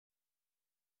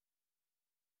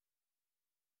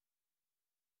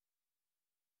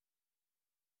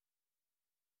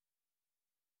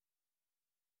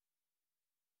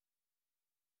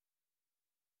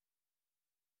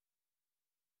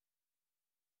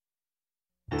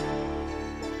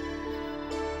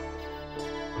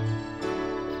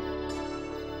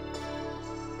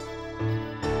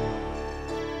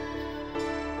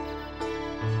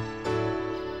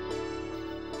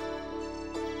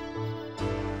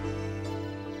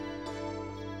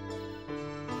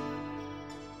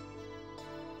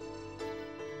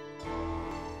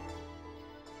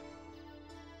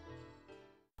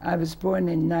I was born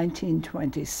in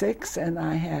 1926, and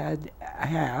I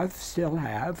still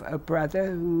have, a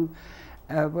brother who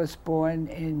was born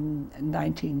in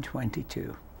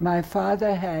 1922. My father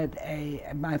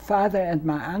and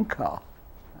my uncle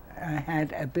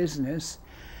had a business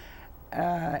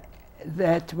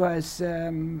that was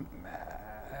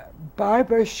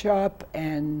barber shop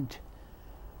and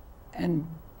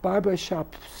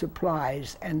barbershop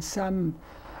supplies, and some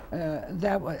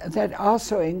that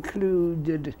also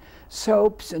included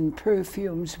soaps and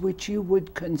perfumes, which you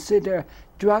would consider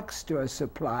drugstore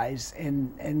supplies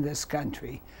in this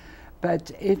country. But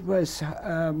it was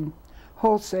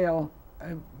wholesale,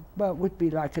 well, it would be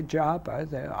like a jobber.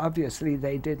 Obviously,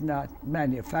 they did not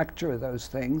manufacture those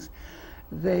things.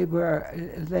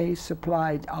 They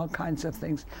supplied all kinds of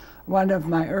things. One of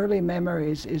my early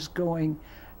memories is going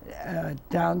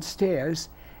downstairs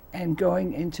and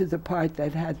going into the part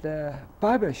that had the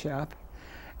barber shop,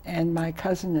 and my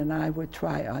cousin and I would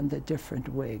try on the different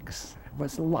wigs. It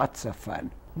was lots of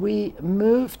fun. We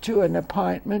moved to an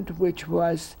apartment which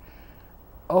was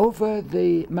over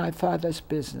my father's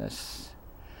business,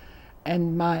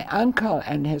 and my uncle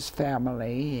and his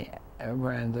family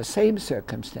were in the same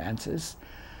circumstances,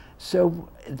 so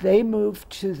they moved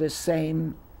to the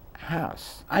same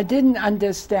house. I didn't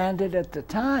understand it at the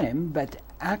time, but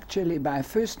actually my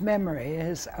first memory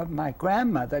is of my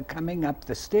grandmother coming up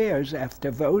the stairs after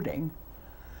voting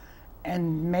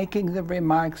and making the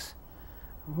remarks,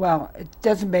 well, it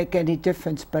doesn't make any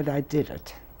difference, but I did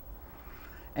it.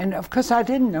 And of course I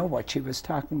didn't know what she was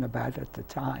talking about at the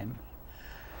time.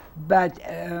 But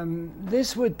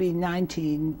this would be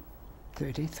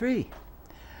 1933.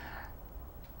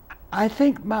 I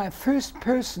think my first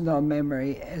personal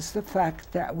memory is the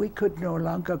fact that we could no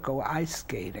longer go ice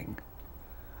skating.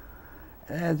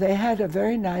 They had a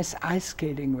very nice ice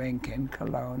skating rink in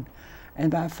Cologne,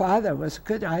 and my father was a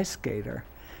good ice skater,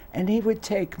 and he would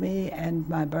take me and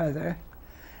my brother,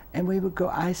 and we would go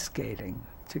ice skating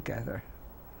together.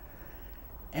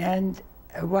 And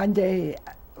one day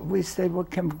we said, well,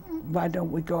 why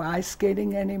don't we go ice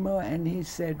skating anymore? And he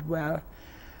said, well,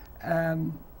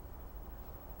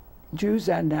 Jews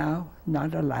are now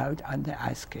not allowed on the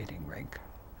ice skating rink.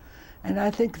 And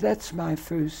I think that's my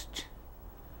first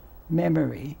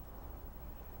memory,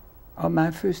 or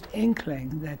my first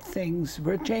inkling that things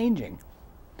were changing.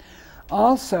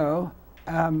 Also,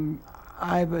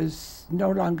 I was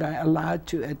no longer allowed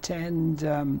to attend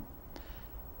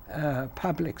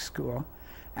public school.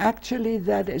 Actually,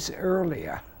 that is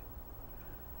earlier,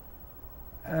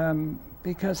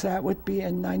 because that would be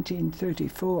in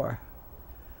 1934.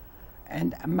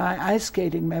 And my ice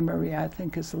skating memory, I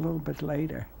think, is a little bit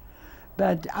later.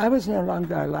 But I was no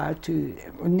longer allowed to,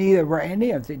 neither were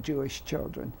any of the Jewish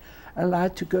children,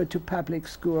 allowed to go to public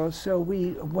school, so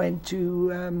we went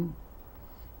to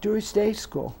Jewish day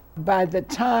school. By the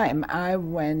time I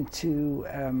went to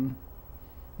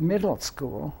middle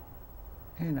school,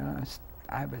 you know,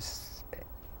 I was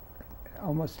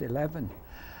almost 11.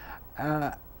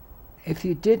 If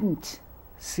you didn't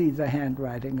see the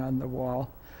handwriting on the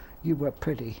wall, you were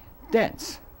pretty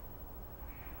dense.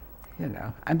 You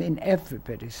know, I mean,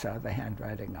 everybody saw the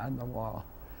handwriting on the wall.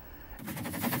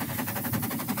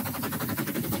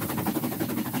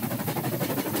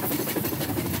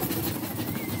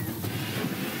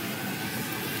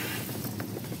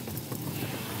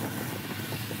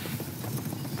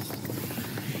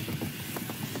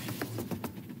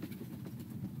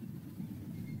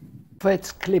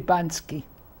 Erich Klibansky.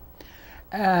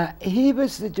 He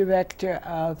was the director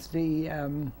of the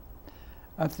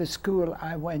school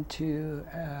I went to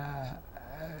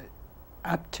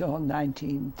up till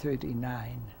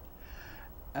 1939.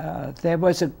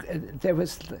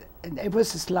 It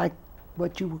was like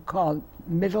what you would call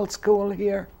middle school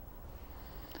here,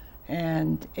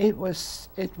 and it was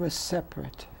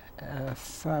separate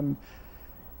from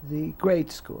the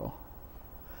grade school,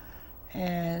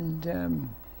 and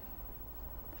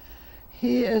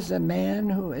he is a man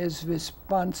who is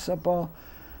responsible.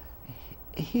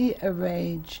 He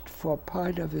arranged for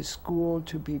part of his school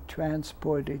to be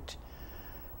transported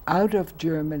out of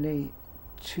Germany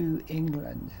to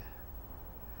England.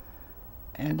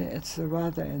 And it's a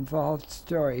rather involved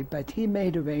story, but he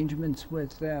made arrangements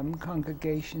with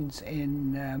congregations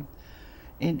in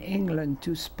England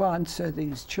to sponsor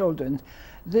these children.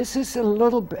 This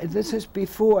is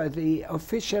before the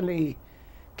officially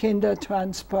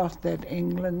Kindertransport that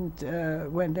England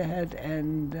went ahead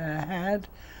and had.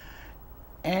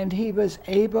 And he was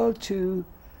able to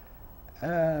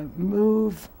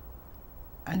move,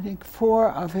 I think,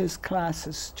 4 of his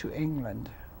classes to England,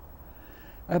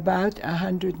 about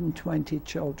 120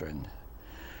 children.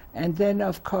 And then,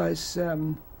 of course,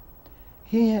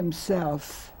 he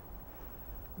himself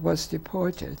was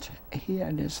deported. He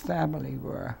and his family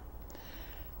were.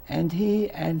 And he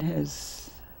and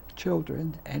his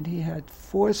children, and he had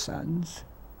 4 sons,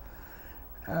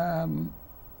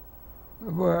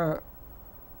 were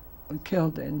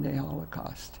killed in the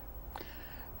Holocaust.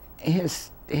 His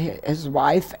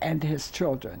wife and his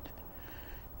children.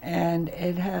 And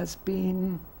it has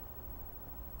been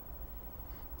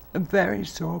a very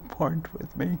sore point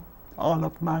with me all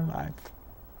of my life.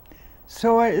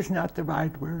 Sore is not the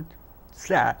right word.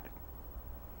 Sad.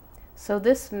 So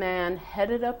this man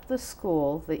headed up the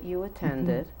school that you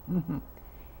attended. Mm-hmm.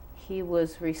 He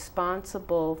was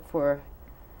responsible for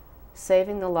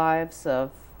saving the lives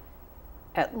of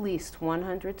at least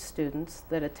 100 students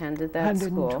that attended that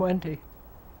school. 120.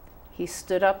 He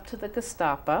stood up to the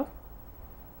Gestapo,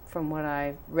 from what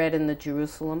I read in the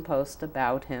Jerusalem Post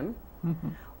about him. Mm-hmm.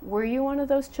 Were you one of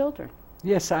those children?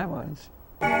 Yes, I was.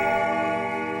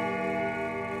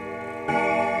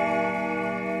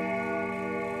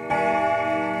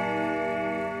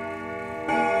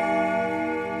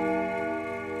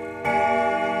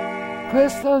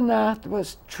 Kristallnacht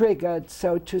was triggered,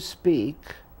 so to speak,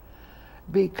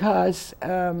 because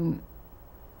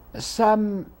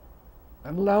some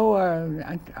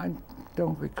lower, I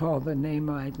don't recall the name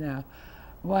right now,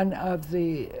 one of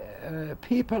the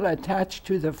people attached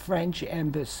to the French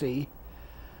embassy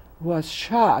was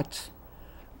shot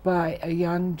by a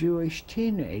young Jewish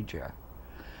teenager.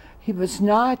 He was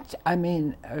not, I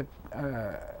mean,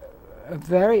 a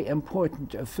very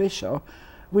important official,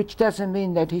 which doesn't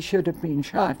mean that he should have been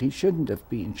shot. He shouldn't have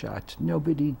been shot.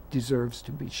 Nobody deserves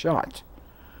to be shot.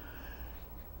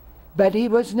 But he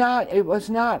was not, it was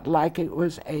not like it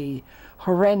was a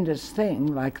horrendous thing,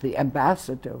 like the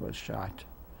ambassador was shot.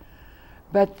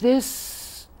 But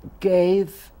this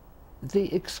gave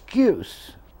the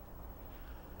excuse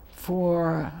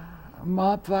for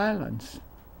mob violence,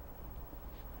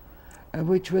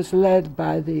 which was led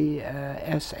by the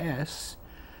SS,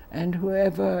 and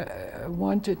whoever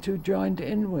wanted to join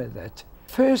in with it.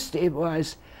 First, it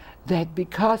was that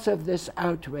because of this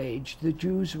outrage, the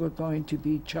Jews were going to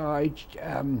be charged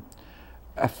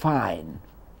a fine.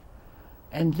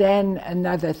 And then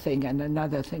another thing and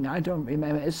another thing, I don't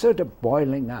remember, it's sort of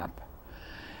boiling up.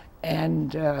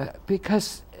 And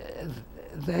because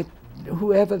that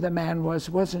whoever the man was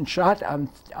wasn't shot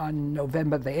on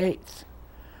November the 8th.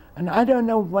 And I don't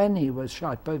know when he was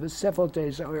shot, but it was several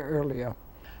days earlier.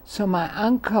 So my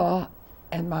uncle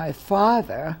and my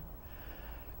father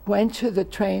went to the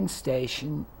train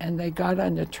station, and they got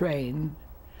on the train,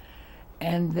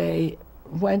 and they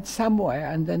went somewhere,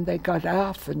 and then they got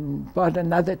off and bought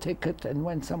another ticket and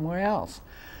went somewhere else.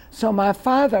 So my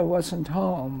father wasn't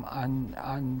home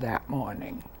on that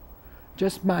morning.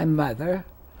 Just my mother,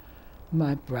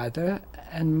 my brother,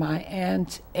 and my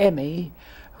Aunt Emmy,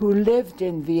 who lived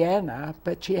in Vienna,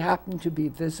 but she happened to be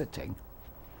visiting.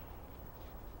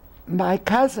 My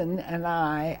cousin and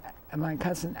I, my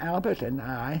cousin Albert and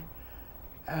I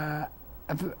are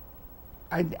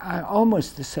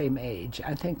almost the same age.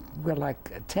 I think we're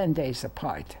like 10 days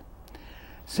apart.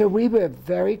 So we were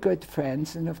very good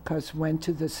friends, and of course went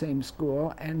to the same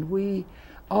school, and we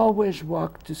always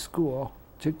walked to school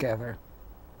together.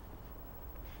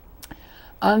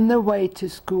 On the way to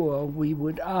school, we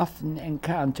would often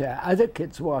encounter other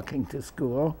kids walking to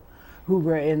school who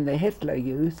were in the Hitler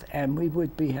Youth, and we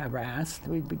would be harassed.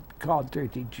 We'd be called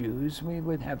dirty Jews. We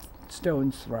would have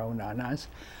stones thrown on us.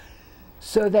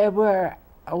 So there were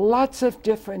lots of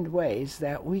different ways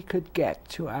that we could get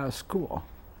to our school.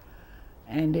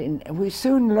 And we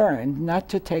soon learned not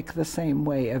to take the same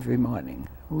way every morning.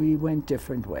 We went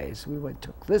different ways. We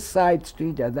took this side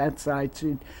street or that side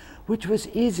street, which was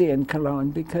easy in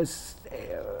Cologne because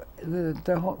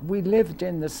we lived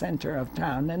in the center of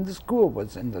town, and the school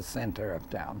was in the center of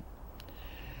town.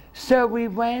 So we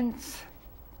went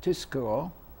to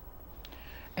school,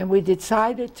 and we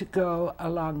decided to go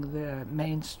along the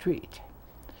main street,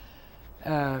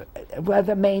 well,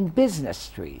 the main business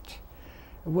street,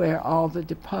 where all the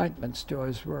department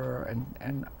stores were,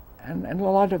 and a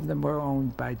lot of them were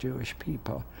owned by Jewish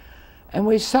people. And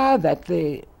we saw that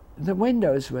the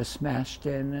windows were smashed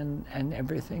in and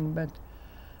everything, but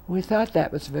we thought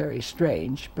that was very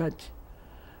strange, but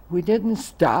we didn't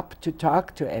stop to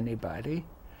talk to anybody.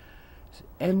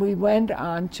 And we went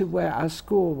on to where our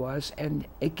school was, and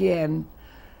again,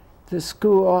 the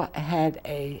school had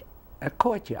a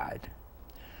courtyard.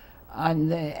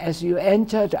 As you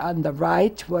entered, on the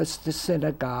right was the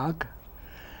synagogue,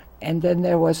 and then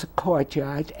there was a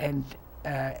courtyard, and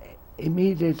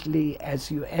immediately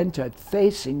as you entered,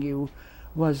 facing you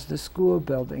was the school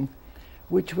building,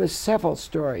 which was several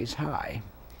stories high.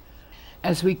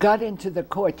 As we got into the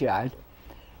courtyard,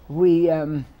 we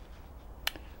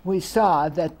saw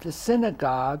that the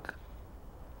synagogue,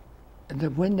 the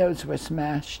windows were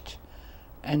smashed,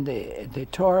 and the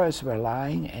Torahs were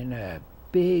lying in a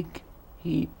big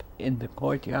heap in the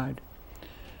courtyard.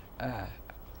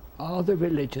 All the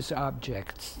religious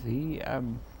objects, the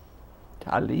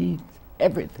talit,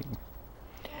 everything,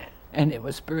 and it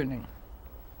was burning.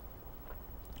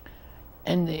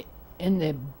 And in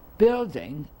the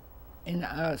building, in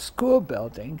our school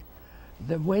building,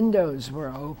 the windows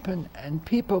were open and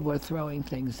people were throwing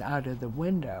things out of the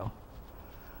window.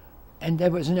 And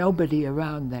there was nobody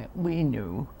around that we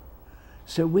knew.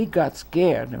 So we got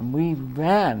scared and we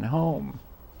ran home,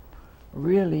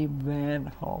 really ran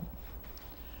home.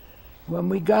 When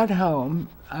we got home,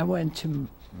 I went to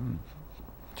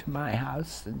my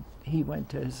house and he went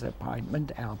to his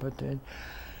apartment, Albert did.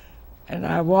 And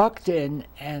I walked in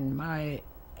and my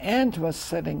aunt was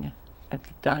sitting at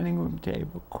the dining room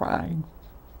table crying.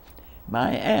 My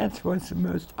aunt was the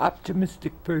most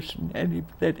optimistic person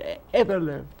that ever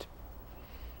lived.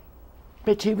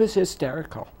 But she was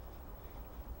hysterical.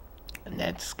 And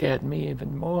that scared me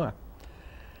even more.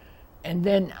 And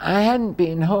then I hadn't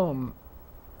been home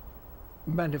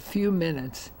but a few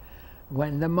minutes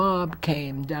when the mob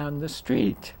came down the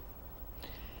street.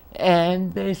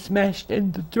 And they smashed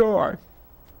in the door.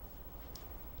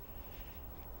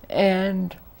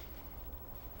 And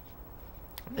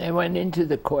they went into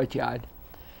the courtyard.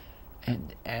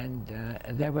 And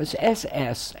there was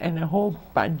SS and a whole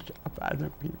bunch of other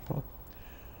people.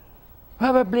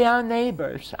 Probably our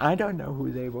neighbors. I don't know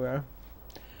who they were.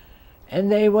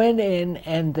 And they went in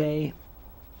and they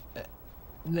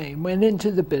went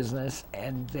into the business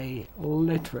and they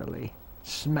literally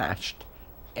smashed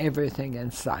everything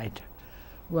in sight.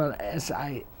 Well, as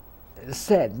I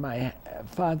said, my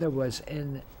father was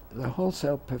in the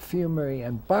wholesale perfumery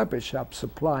and barbershop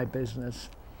supply business,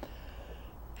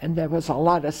 and there was a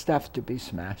lot of stuff to be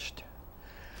smashed.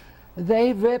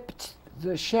 They ripped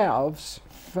the shelves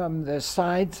from the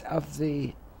sides of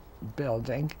the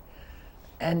building,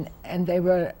 and they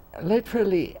were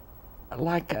literally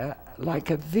like a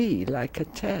V, like a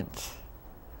tent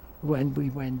when we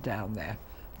went down there.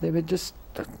 They were just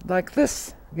like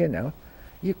this, you know.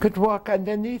 You could walk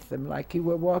underneath them like you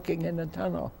were walking in a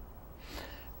tunnel.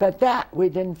 But that we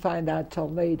didn't find out till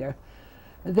later.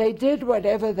 They did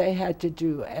whatever they had to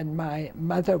do, and my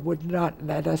mother would not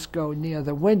let us go near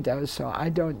the window, so I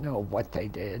don't know what they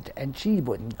did, and she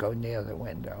wouldn't go near the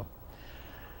window.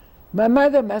 My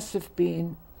mother must have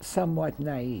been somewhat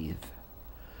naive,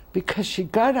 because she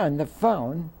got on the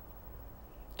phone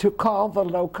to call the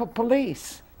local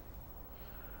police.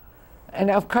 And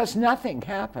of course nothing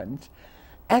happened.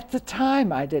 At the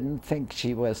time I didn't think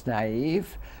she was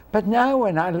naive, but now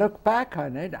when I look back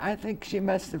on it, I think she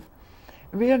must have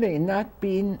really not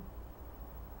been,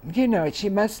 you know, she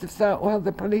must have thought, well,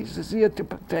 the police is here to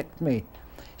protect me.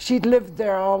 She'd lived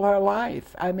there all her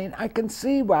life. I mean, I can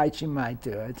see why she might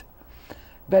do it.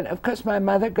 But of course my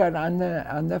mother got on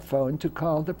the phone to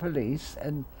call the police,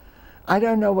 and I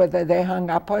don't know whether they hung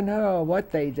up on her or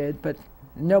what they did, but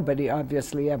nobody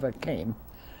obviously ever came.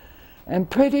 And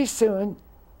pretty soon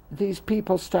these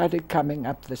people started coming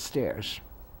up the stairs.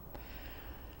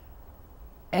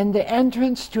 And the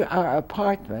entrance to our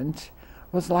apartment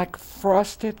was like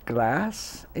frosted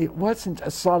glass. It wasn't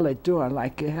a solid door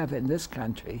like you have in this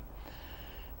country.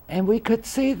 And we could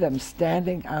see them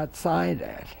standing outside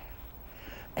it.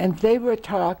 And they were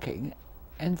talking,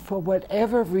 and for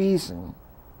whatever reason,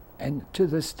 and to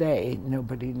this day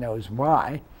nobody knows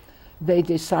why, they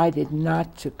decided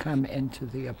not to come into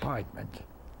the apartment.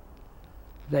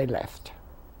 They left.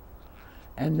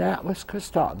 And that was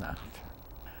Kristallnacht.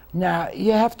 Now,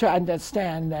 you have to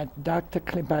understand that Dr.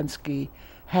 Klibansky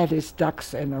had his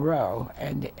ducks in a row,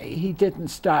 and he didn't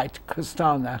start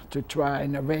Kristallnacht to try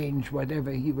and arrange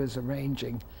whatever he was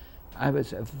arranging. I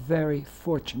was a very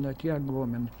fortunate young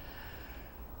woman.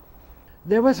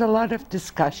 There was a lot of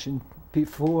discussion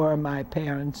before my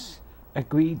parents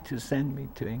agreed to send me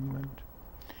to England.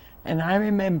 And I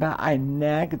remember I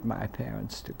nagged my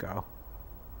parents to go.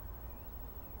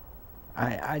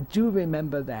 I do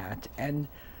remember that. And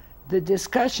the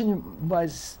discussion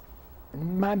was,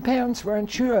 my parents weren't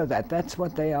sure that that's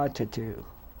what they ought to do.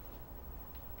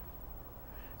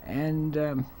 And,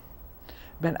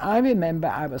 but I remember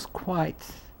I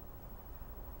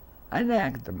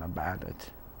nagged them about it.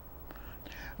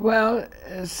 Well,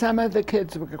 some of the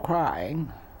kids were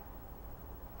crying.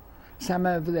 Some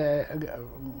of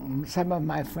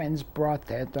my friends brought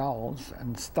their dolls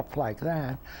and stuff like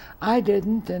that. I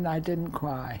didn't, and I didn't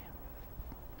cry.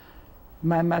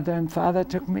 My mother and father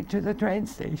took me to the train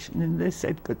station, and they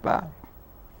said goodbye.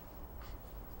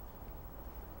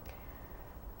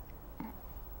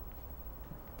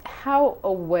 How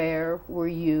aware were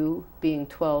you, being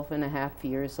 12 and a half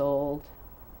years old,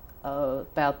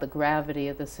 about the gravity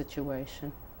of the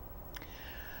situation?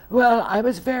 Well, I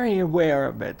was very aware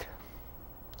of it.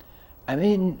 I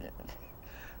mean,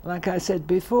 like I said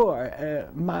before,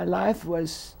 my life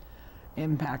was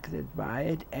impacted by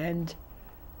it, and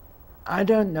I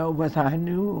don't know what I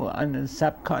knew on a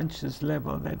subconscious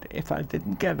level that if I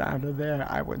didn't get out of there,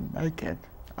 I wouldn't make it.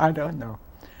 I don't know.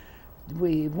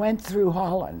 We went through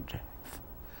Holland,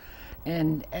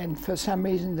 and for some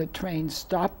reason the train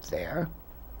stopped there.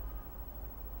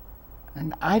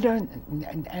 And I don't,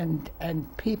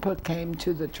 and people came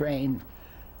to the train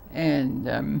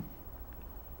and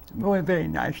were very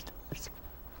nice to us.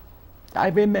 I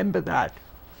remember that.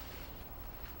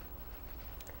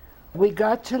 We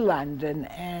got to London,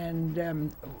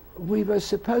 and we were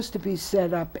supposed to be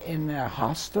set up in a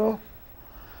hostel,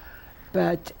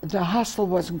 but the hostel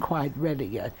wasn't quite ready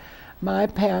yet. My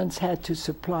parents had to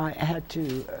supply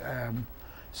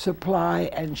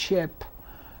and ship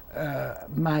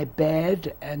my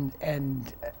bed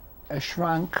and a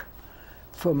trunk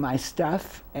for my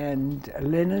stuff and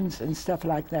linens and stuff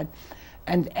like that,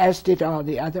 and as did all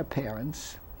the other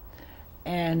parents.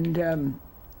 And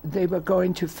they were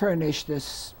going to furnish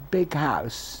this big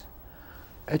house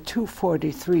at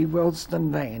 243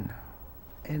 Willesden Lane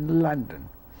in London,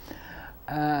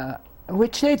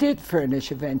 which they did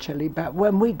furnish eventually, but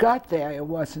when we got there it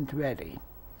wasn't ready.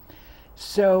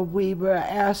 So we were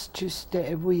asked to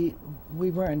stay, we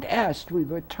weren't asked, we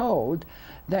were told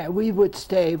that we would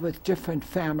stay with different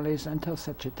families until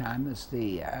such a time as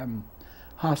the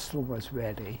hostel was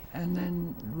ready. And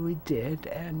then we did,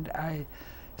 and I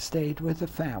stayed with a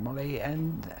family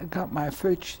and got my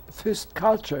first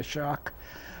culture shock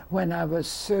when I was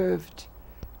served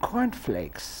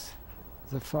cornflakes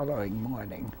the following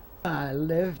morning. I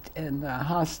lived in the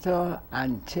hostel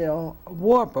until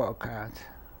war broke out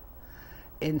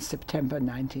in September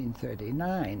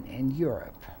 1939 in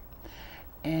Europe.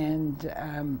 And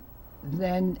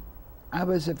then I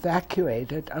was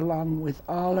evacuated along with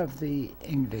all of the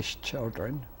English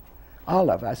children.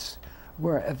 All of us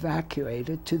were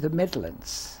evacuated to the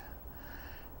Midlands.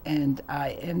 And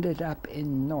I ended up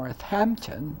in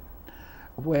Northampton,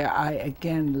 where I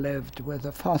again lived with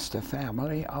a foster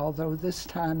family, although this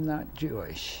time not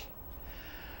Jewish.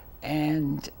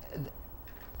 And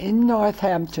in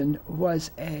Northampton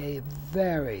was a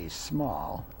very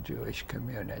small Jewish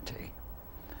community,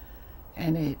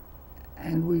 and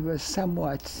we were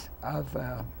somewhat of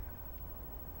a,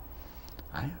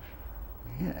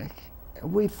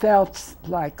 we felt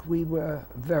like we were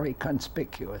very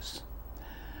conspicuous.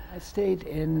 I stayed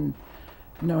in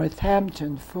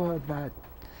Northampton for about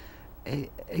a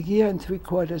year and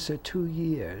 3/4 or 2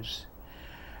 years,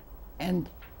 and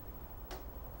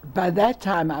by that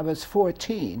time I was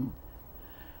 14,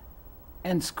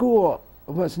 and school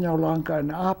was no longer an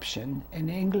option. In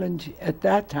England at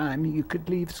that time you could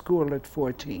leave school at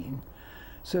 14,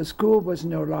 so school was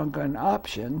no longer an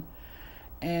option,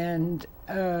 and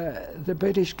the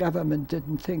British government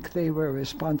didn't think they were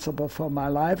responsible for my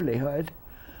livelihood.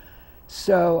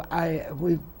 So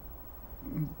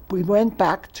we went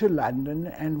back to London,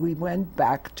 and we went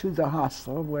back to the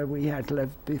hostel where we had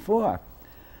lived before.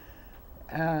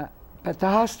 But the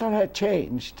hostel had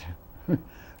changed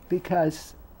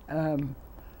because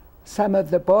some of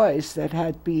the boys that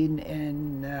had been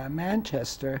in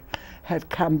Manchester had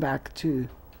come back to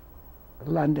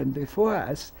London before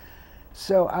us.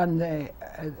 So on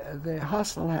the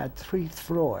hostel had 3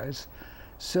 floors.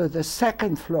 So the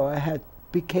second floor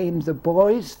became the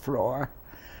boys' floor,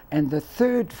 and the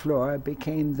 3rd floor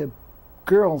became the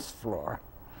girls' floor.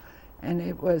 And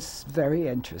it was very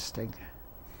interesting.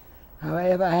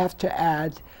 However, I have to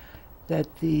add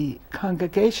that the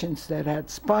congregations that had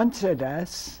sponsored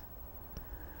us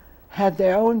had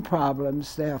their own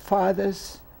problems. Their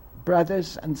fathers,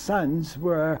 brothers, and sons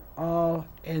were all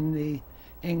in the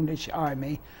English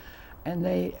army, and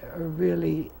they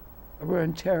really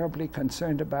weren't terribly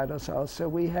concerned about us all. So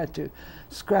we had to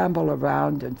scramble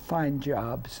around and find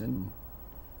jobs and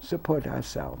support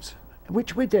ourselves,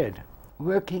 which we did.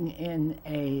 Working in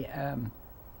a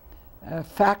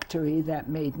factory that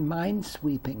made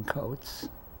minesweeping coats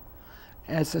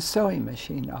as a sewing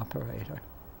machine operator.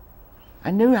 I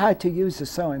knew how to use a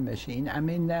sewing machine. I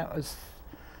mean, that was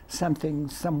something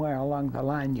somewhere along the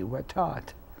line you were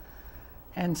taught.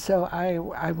 And so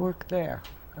I worked there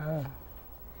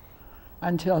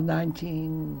until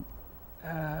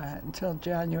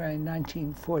January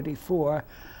 1944,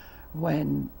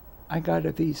 when I got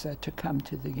a visa to come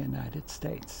to the United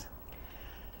States.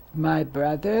 My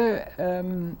brother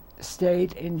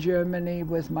stayed in Germany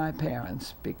with my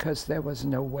parents because there was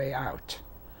no way out.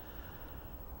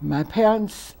 My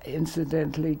parents,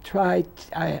 incidentally, tried,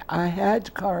 I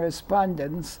had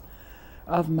correspondence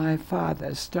of my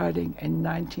father starting in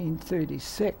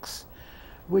 1936,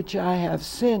 which I have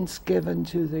since given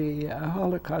to the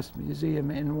Holocaust Museum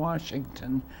in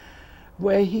Washington,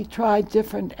 where he tried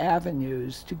different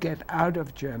avenues to get out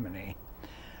of Germany.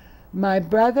 My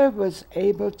brother was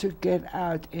able to get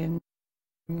out in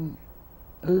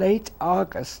late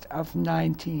August of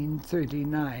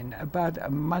 1939, about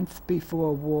a month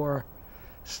before war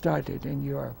started in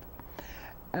Europe.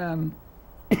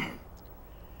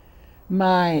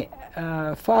 My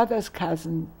father's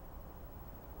cousin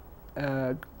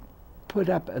put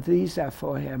up a visa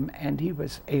for him, and he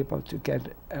was able to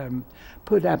get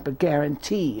put up a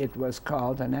guarantee, it was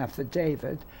called, an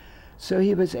affidavit. So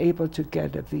he was able to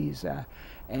get a visa,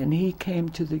 and he came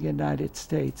to the United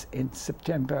States in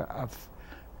September of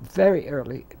very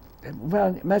early,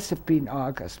 well, it must have been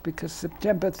August, because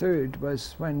September 3rd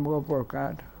was when war broke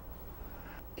out.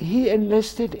 He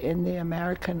enlisted in the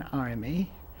American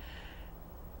Army,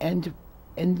 and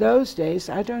in those days,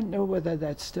 I don't know whether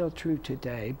that's still true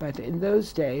today, but in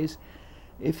those days,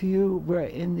 if you were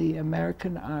in the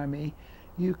American Army,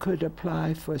 you could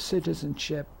apply for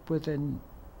citizenship within,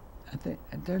 I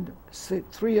don't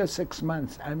 3 or 6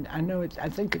 months. I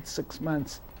think it's 6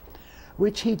 months,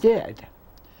 which he did.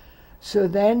 So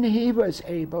then he was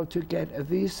able to get a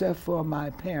visa for my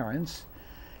parents,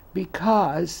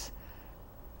 because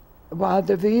while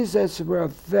the visas were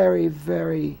very,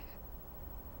 very,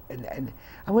 and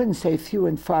I wouldn't say few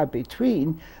and far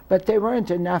between, but there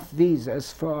weren't enough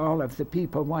visas for all of the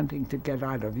people wanting to get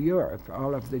out of Europe,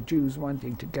 all of the Jews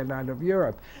wanting to get out of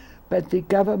Europe. But the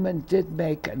government did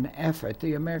make an effort,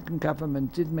 the American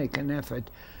government did make an effort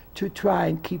to try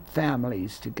and keep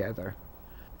families together.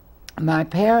 My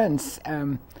parents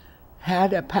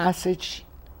had a passage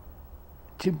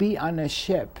to be on a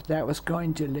ship that was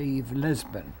going to leave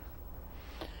Lisbon.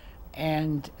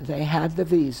 And they had the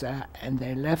visa, and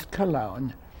they left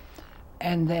Cologne,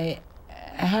 and they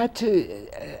had to,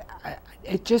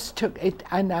 it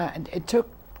took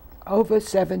over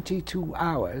 72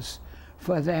 hours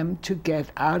for them to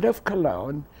get out of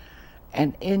Cologne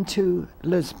and into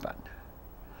Lisbon.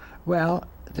 Well,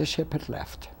 the ship had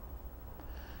left.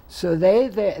 So there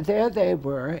they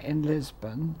were in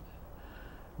Lisbon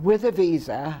with a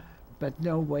visa, but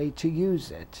no way to use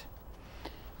it.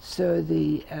 So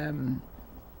the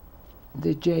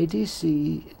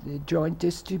JDC, the Joint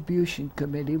Distribution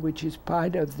Committee, which is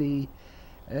part of the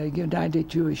United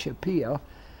Jewish Appeal,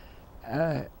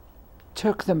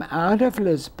 took them out of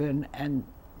Lisbon and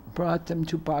brought them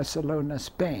to Barcelona,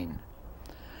 Spain.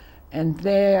 And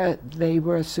there they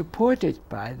were supported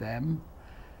by them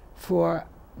for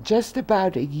just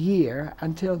about a year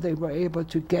until they were able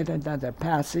to get another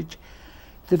passage.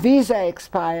 The visa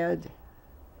expired.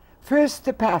 First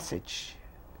the passage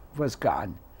was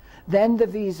gone, then the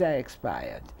visa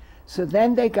expired. So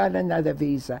then they got another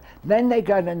visa, then they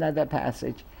got another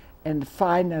passage, and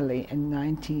finally in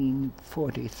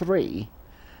 1943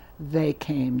 they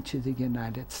came to the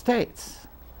United States.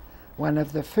 One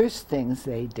of the first things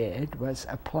they did was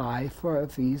apply for a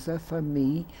visa for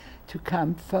me to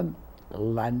come from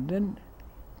London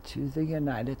to the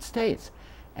United States,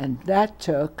 and that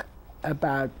took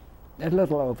about a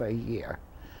little over a year.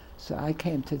 So I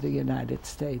came to the United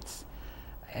States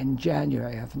in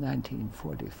January of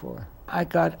 1944. I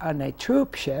got on a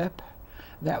troop ship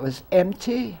that was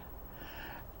empty,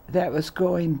 that was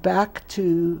going back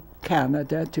to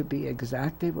Canada, to be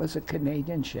exact. It was a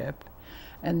Canadian ship,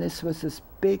 and this was this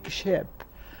big ship,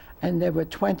 and there were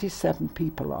 27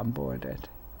 people on board it.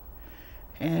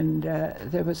 And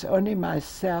there was only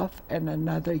myself and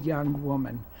another young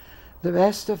woman. The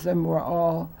rest of them were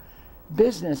all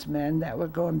businessmen that were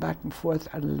going back and forth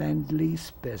on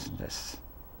Lend-Lease business.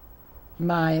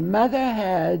 My mother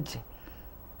had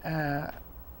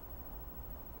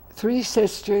 3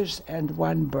 sisters and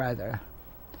 1 brother.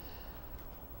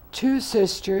 2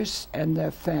 sisters and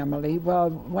their family, well,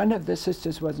 one of the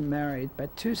sisters wasn't married,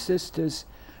 but 2 sisters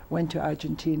went to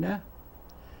Argentina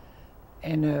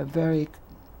in a very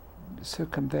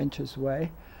circumventitious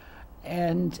way,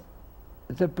 and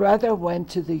the brother went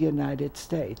to the United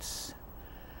States.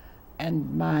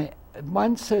 And my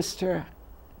one sister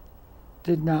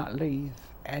did not leave.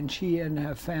 and she and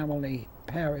her family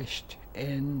perished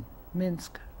in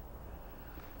Minsk,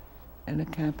 in a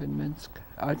camp in Minsk.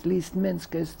 Or at least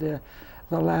Minsk is the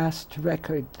last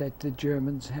record that the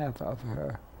Germans have of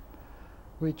her,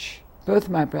 which both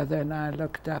my brother and I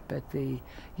looked up at the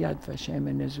Yad Vashem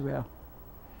in Israel.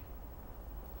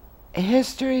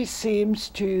 History seems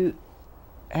to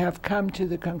have come to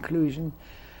the conclusion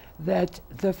that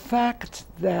the fact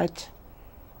that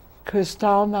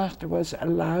Kristallnacht was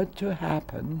allowed to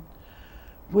happen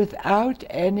without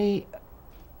any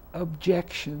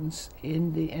objections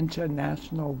in the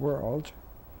international world,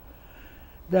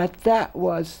 that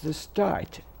was the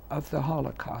start of the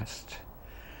Holocaust.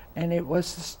 And it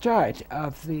was the start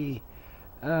of the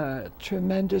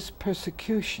tremendous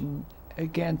persecution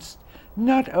against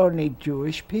not only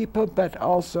Jewish people, but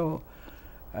also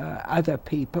other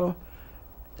people,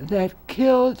 that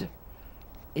killed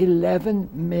 11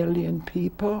 million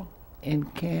people in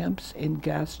camps, in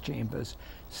gas chambers,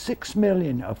 6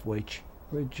 million of which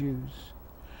were Jews.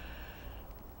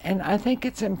 And I think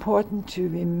it's important to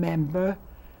remember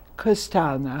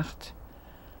Kristallnacht,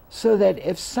 so that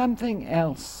if something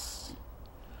else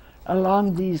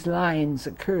along these lines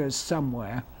occurs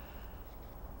somewhere,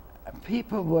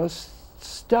 people will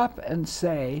stop and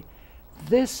say,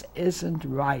 this isn't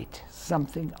right,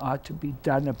 something ought to be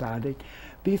done about it,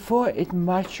 before it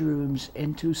mushrooms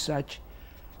into such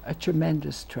a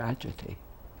tremendous tragedy.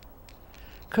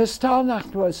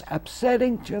 Kristallnacht was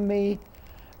upsetting to me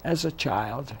as a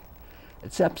child.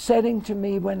 It's upsetting to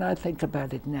me when I think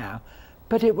about it now,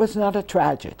 but it was not a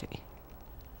tragedy.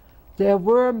 There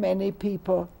were many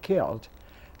people killed,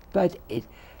 but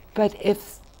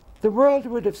if the world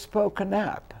would have spoken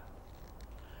up,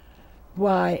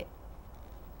 why,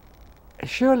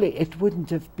 surely it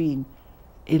wouldn't have been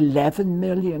 11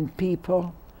 million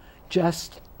people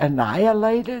just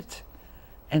annihilated,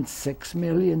 and 6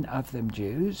 million of them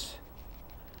Jews.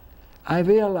 I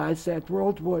realize that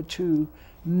World War II,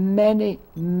 many,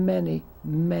 many,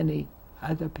 many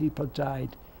other people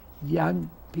died, young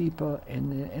people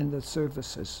in the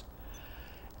services.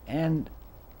 And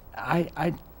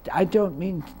I don't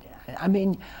mean, I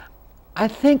mean, I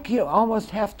think you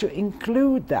almost have to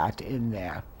include that in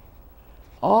there.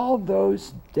 All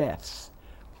those deaths,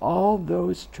 all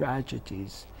those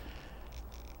tragedies.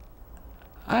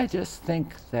 I just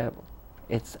think that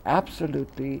it's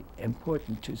absolutely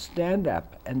important to stand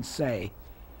up and say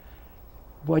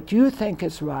what you think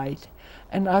is right,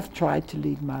 and I've tried to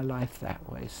lead my life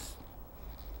that way.